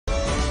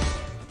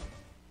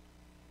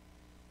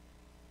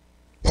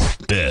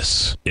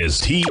This is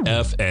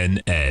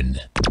TFNN,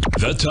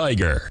 the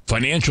Tiger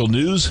Financial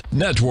News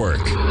Network.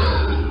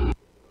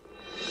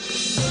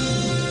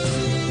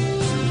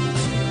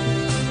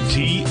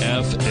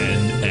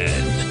 TFNN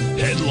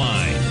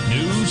Headline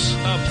News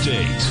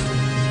Update.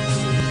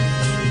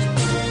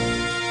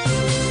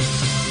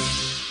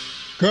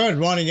 Good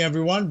morning,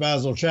 everyone.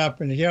 Basil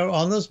Chapman here.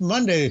 On this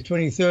Monday, the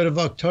 23rd of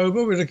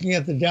October, we're looking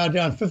at the Dow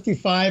down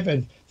 55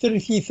 at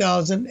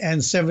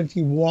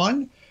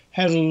 33,071.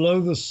 Had a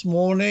low this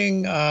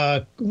morning.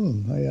 I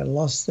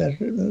lost that.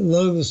 The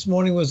low this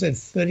morning was at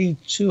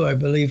 32, I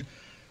believe.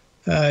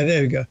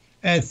 There we go.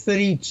 At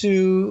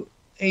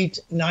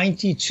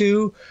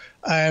 32,892.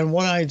 And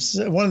one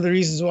of the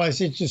reasons why I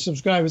said to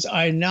subscribers,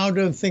 I now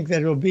don't think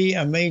that it will be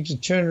a major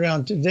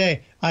turnaround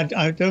today.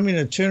 I don't mean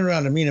a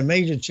turnaround, I mean a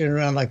major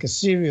turnaround, like a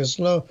serious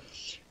low.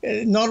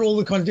 Not all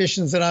the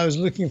conditions that I was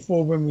looking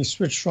for when we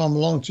switched from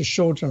long to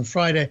short on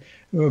Friday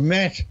were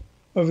met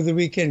over the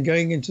weekend.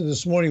 Going into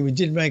this morning, we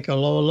did make a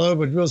lower low,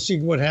 but we'll see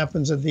what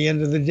happens at the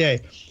end of the day.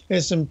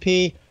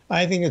 S&P,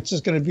 I think it's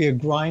just going to be a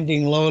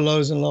grinding lower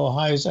lows and lower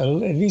highs, at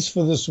least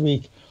for this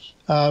week.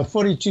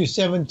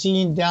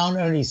 42.17, down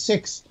only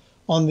 6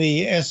 on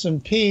the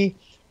S&P.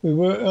 We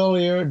were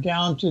earlier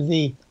down to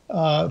the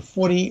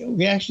 40.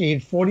 We actually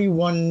hit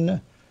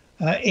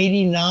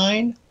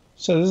 41.89.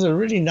 So this is a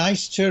really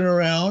nice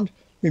turnaround.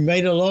 We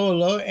made a lower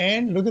low,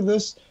 and look at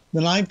this. The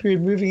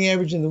 9-period moving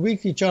average in the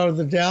weekly chart of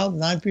the Dow, the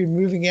 9-period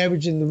moving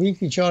average in the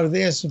weekly chart of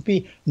the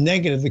S&P,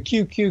 negative. The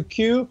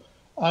QQQ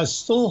are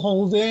still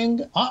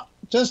holding up.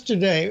 Just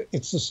today,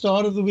 it's the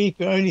start of the week.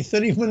 We're only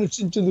 30 minutes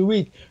into the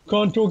week.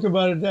 Can't talk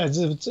about it as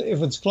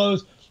if it's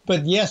closed.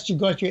 But yes, you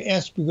got your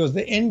S because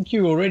the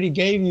NQ already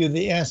gave you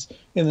the S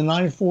in the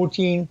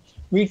 914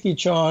 weekly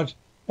chart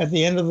at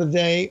the end of the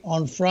day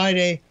on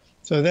Friday.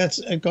 So that's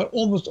got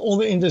almost all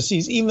the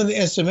indices, even the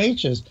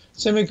SMHs,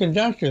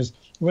 semiconductors,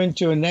 went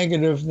to a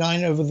negative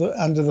 9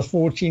 under the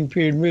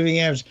 14-period moving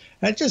average.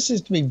 That just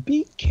says to me,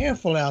 be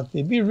careful out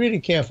there. Be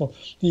really careful.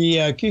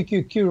 The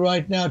QQQ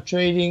right now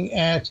trading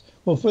at,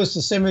 well, first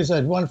the semis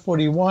at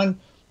 141,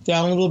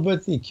 down a little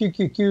bit. The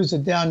QQQs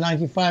are down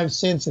 95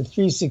 cents at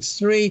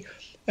 363.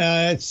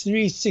 It's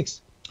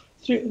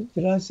 363.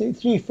 Did I say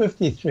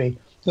 353?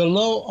 The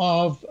low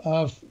of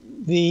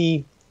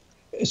the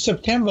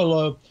September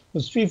low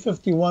was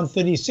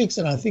 351.36,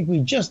 and I think we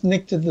just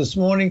nicked it this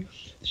morning,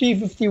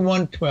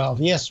 351.12.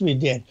 Yes, we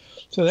did.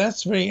 So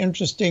that's very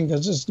interesting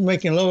because it's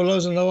making lower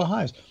lows and lower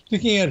highs.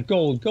 Looking at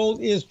gold. Gold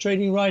is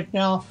trading right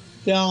now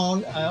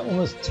down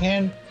almost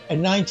 10 at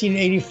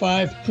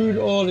 19.85. Crude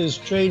oil is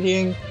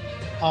trading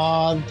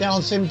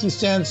down 70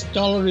 cents.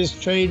 Dollar is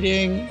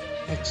trading.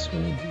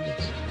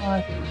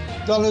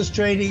 Dollars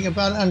trading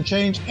about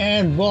unchanged,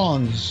 and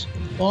bonds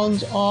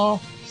are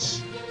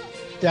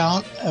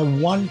down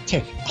one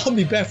tick. I'll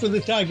be back for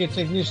the Target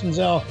Technicians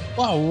Hour.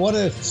 Wow, what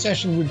a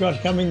session we've got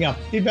coming up.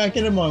 Be back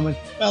in a moment.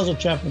 Basil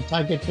Chapman,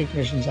 Target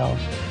Technicians Hour,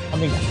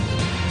 coming up.